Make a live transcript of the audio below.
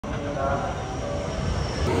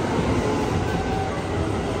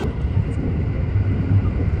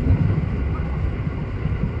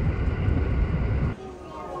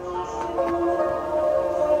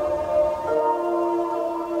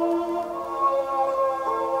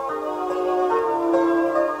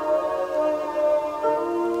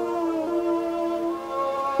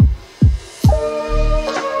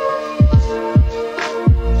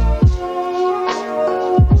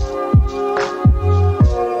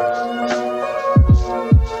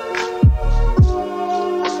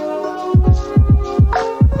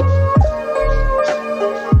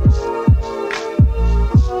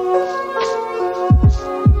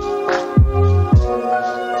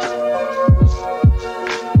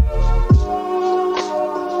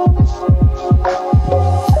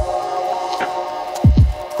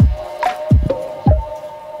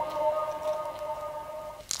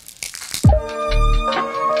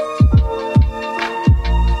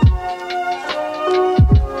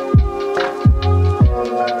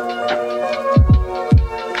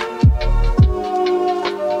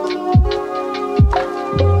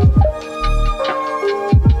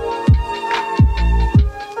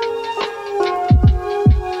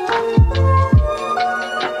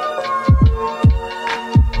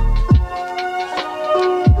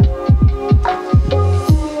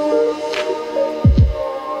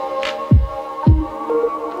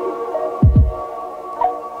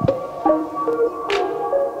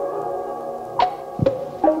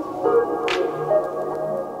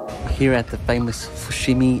here at the famous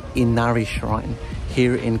Fushimi Inari Shrine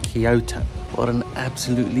here in Kyoto. What an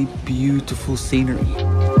absolutely beautiful scenery.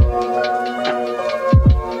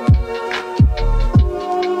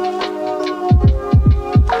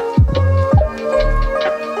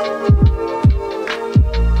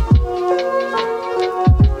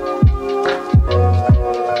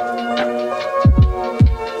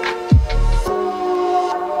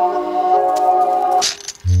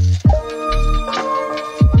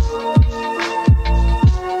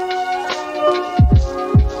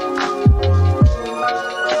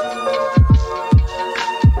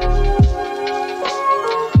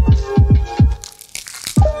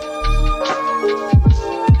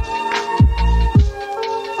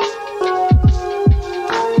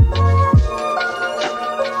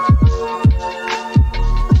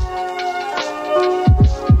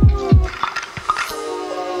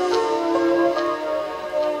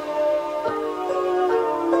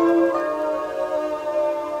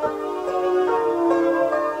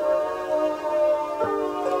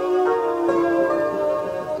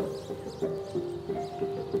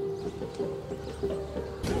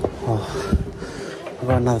 I've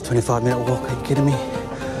got another 25-minute walk. Are you kidding me?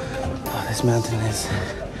 Oh, this mountain is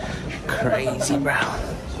crazy, bro.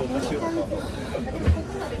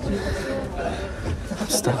 I'm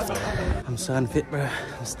stuffed. I'm so unfit, bro.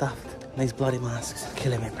 I'm stuffed. These bloody masks are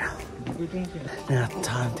killing me, bro. Now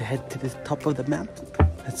time to head to the top of the mountain.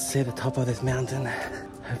 Let's see the top of this mountain.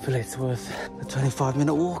 Hopefully it's worth the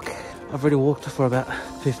 25-minute walk. I've already walked for about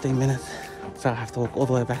 15 minutes, so I have to walk all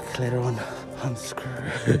the way back later on. I'm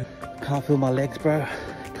screwed. Can't feel my legs, bro.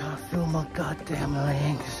 Can't feel my goddamn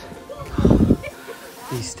legs.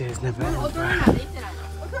 These stairs never end, bro.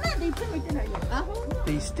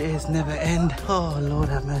 These stairs never end. Oh, Lord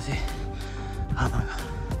have mercy. Oh my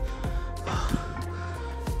God.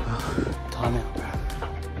 Oh, time out, bro.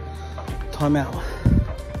 Time out.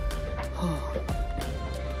 Oh.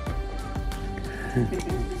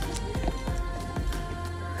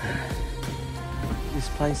 This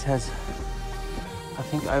place has, I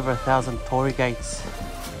think, over 1,000 torii gates.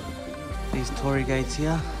 These torii gates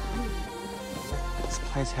here. This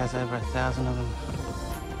place has over 1,000 of them.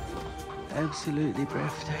 Absolutely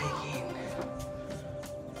breathtaking.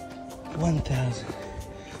 1,000,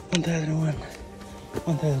 1,001,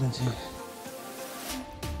 1,002.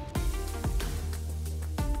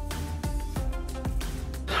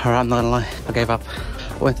 Alright, I'm not gonna lie, I gave up.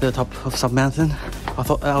 I went to the top of some mountain. I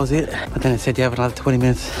thought that was it, but then it said you have another 20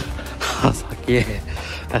 minutes. I was like, yeah,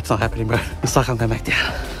 that's not happening, bro. Looks like I'm going back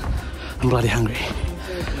down. I'm bloody hungry.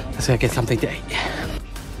 Let's go get something to eat.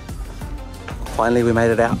 Finally, we made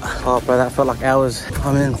it out. Oh, bro, that felt like hours.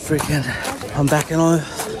 I'm in freaking, I'm back in on.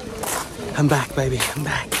 I'm back, baby, I'm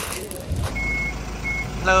back.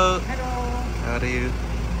 Hello. Hello. How are you?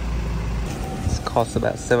 This costs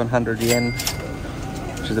about 700 yen,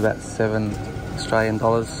 which is about 7 Australian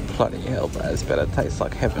dollars. Bloody hell, bro, this better taste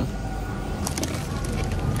like heaven.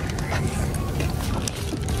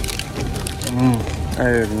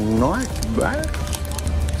 Oh, nice, bro.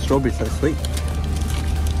 Strawberry's so sweet.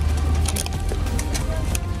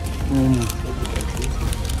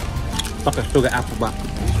 Like a sugar apple, but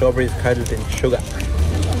strawberry is coated in sugar.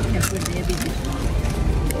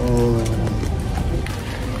 Oh.